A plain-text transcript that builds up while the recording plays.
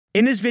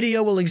In this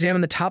video, we'll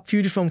examine the top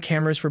Fujifilm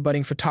cameras for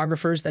budding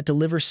photographers that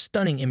deliver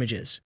stunning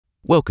images.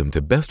 Welcome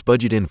to Best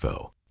Budget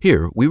Info.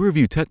 Here, we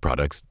review tech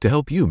products to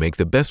help you make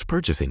the best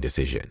purchasing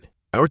decision.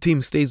 Our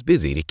team stays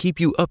busy to keep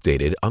you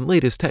updated on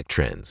latest tech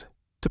trends.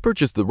 To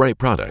purchase the right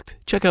product,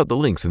 check out the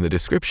links in the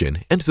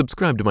description and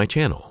subscribe to my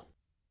channel.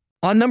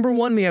 On number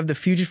 1, we have the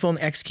Fujifilm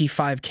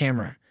X-T5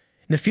 camera.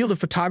 In the field of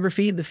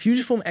photography, the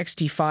Fujifilm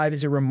X-T5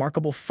 is a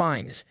remarkable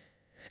find,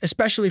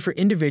 especially for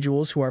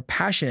individuals who are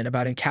passionate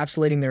about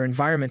encapsulating their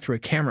environment through a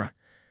camera.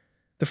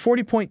 The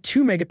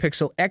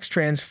 40.2-megapixel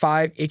X-Trans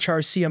 5 HR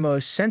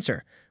CMOS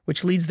sensor,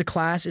 which leads the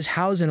class, is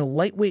housed in a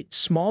lightweight,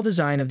 small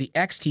design of the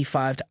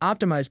X-T5 to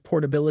optimize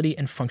portability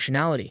and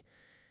functionality.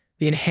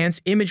 The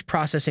enhanced image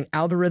processing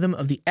algorithm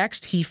of the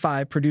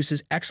X-T5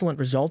 produces excellent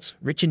results,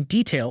 rich in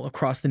detail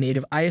across the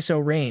native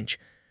ISO range,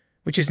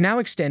 which is now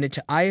extended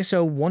to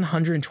ISO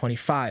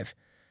 125.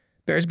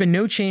 There has been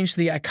no change to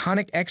the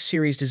iconic X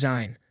series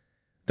design.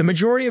 The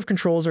majority of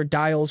controls are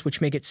dials, which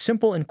make it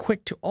simple and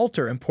quick to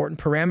alter important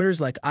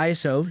parameters like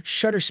ISO,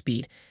 shutter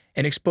speed,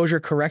 and exposure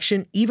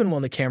correction even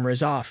while the camera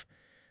is off.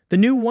 The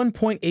new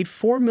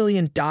 1.84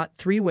 million dot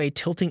three-way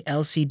tilting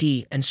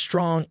LCD and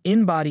strong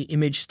in-body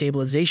image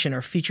stabilization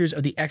are features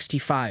of the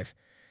X-T5.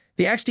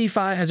 The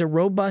X-T5 has a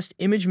robust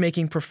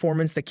image-making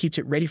performance that keeps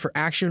it ready for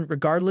action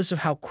regardless of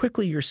how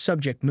quickly your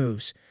subject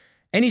moves.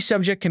 Any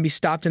subject can be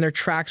stopped in their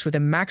tracks with a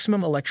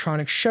maximum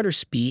electronic shutter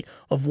speed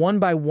of 1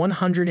 by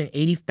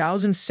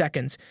 180,000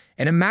 seconds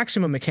and a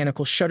maximum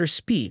mechanical shutter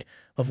speed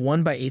of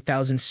 1 by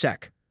 8,000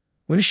 sec.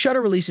 When the shutter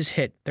release is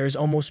hit, there is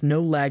almost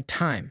no lag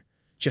time,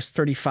 just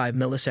 35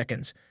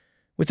 milliseconds.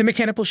 With the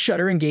mechanical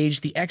shutter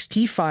engaged, the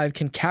X-T5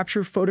 can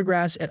capture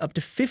photographs at up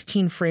to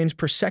 15 frames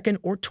per second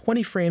or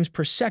 20 frames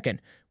per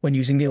second when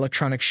using the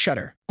electronic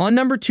shutter. On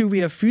number 2, we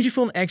have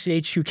Fujifilm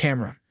X-H2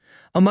 camera.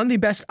 Among the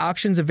best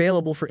options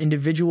available for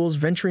individuals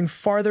venturing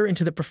farther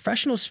into the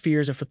professional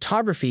spheres of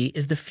photography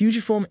is the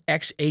Fujifilm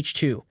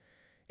X-H2.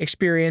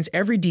 Experience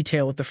every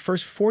detail with the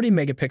first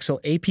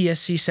 40-megapixel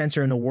APS-C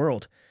sensor in the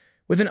world.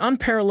 With an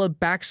unparalleled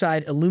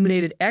backside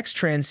illuminated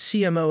X-Trans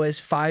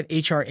CMOS 5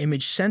 HR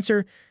image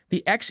sensor,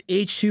 the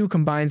X-H2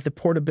 combines the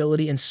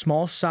portability and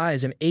small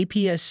size of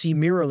APS-C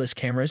mirrorless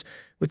cameras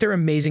with their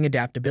amazing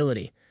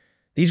adaptability.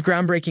 These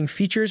groundbreaking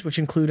features, which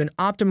include an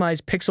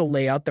optimized pixel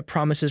layout that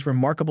promises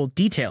remarkable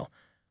detail,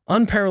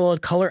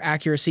 unparalleled color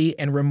accuracy,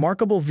 and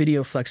remarkable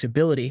video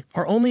flexibility,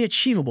 are only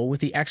achievable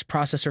with the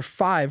X-Processor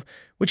 5,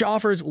 which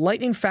offers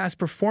lightning-fast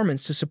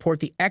performance to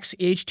support the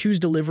X-H2's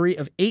delivery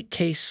of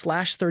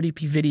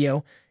 8K/30p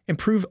video,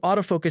 improved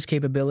autofocus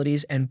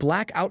capabilities, and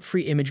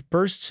blackout-free image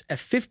bursts at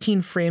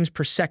 15 frames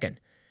per second.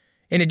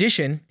 In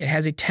addition, it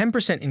has a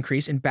 10%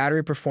 increase in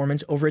battery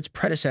performance over its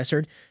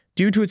predecessor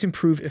due to its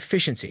improved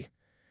efficiency.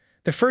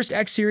 The first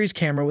X-series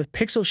camera with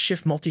pixel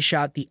shift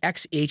multi-shot, the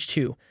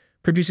X-H2,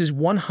 produces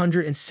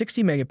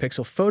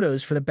 160-megapixel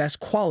photos for the best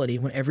quality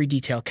when every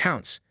detail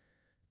counts.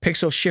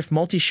 Pixel shift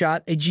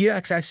multi-shot, a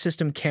GXX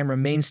system camera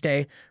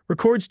mainstay,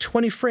 records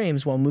 20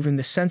 frames while moving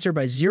the sensor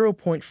by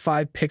 0.5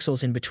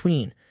 pixels in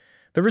between.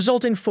 The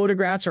resulting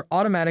photographs are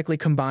automatically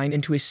combined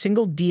into a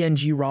single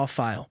DNG RAW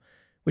file,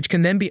 which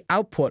can then be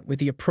output with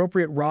the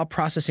appropriate RAW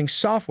processing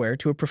software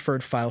to a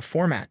preferred file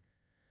format.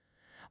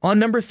 On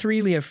number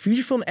 3, we have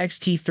Fujifilm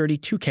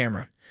X-T30 II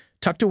camera.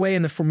 Tucked away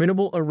in the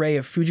formidable array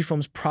of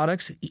Fujifilm's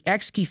products, the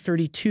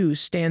X-T30 II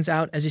stands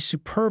out as a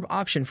superb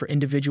option for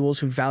individuals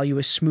who value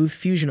a smooth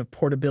fusion of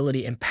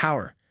portability and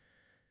power.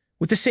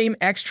 With the same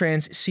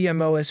X-Trans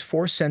CMOS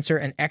 4 sensor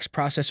and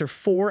X-Processor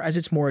 4 as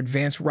its more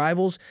advanced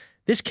rivals,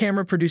 this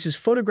camera produces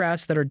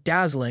photographs that are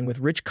dazzling with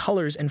rich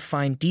colors and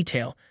fine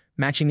detail,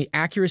 matching the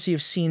accuracy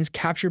of scenes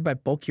captured by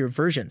bulkier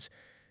versions.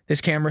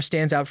 This camera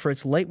stands out for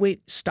its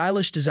lightweight,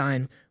 stylish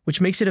design, which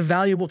makes it a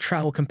valuable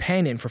travel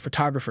companion for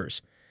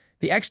photographers.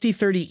 The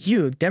X-T30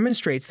 II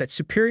demonstrates that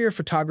superior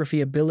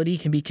photography ability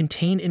can be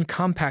contained in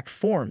compact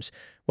forms,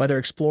 whether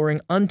exploring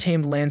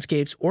untamed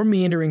landscapes or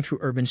meandering through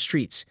urban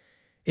streets.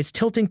 Its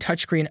tilting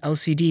touchscreen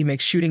LCD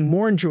makes shooting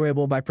more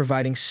enjoyable by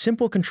providing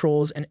simple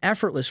controls and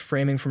effortless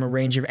framing from a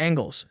range of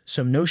angles,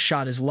 so no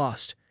shot is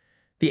lost.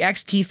 The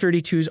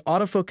X-T30 II's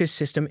autofocus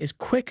system is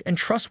quick and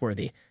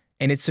trustworthy,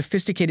 and its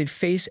sophisticated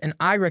face and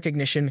eye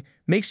recognition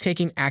makes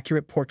taking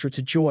accurate portraits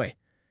a joy.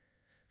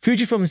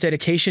 Fujifilm's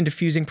dedication to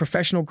fusing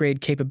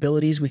professional-grade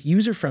capabilities with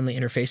user-friendly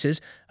interfaces,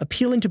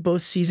 appealing to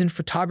both seasoned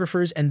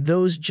photographers and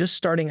those just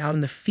starting out in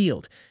the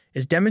field,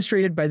 is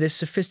demonstrated by this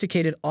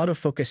sophisticated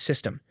autofocus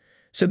system.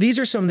 So these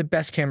are some of the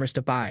best cameras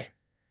to buy.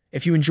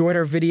 If you enjoyed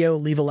our video,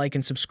 leave a like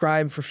and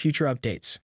subscribe for future updates.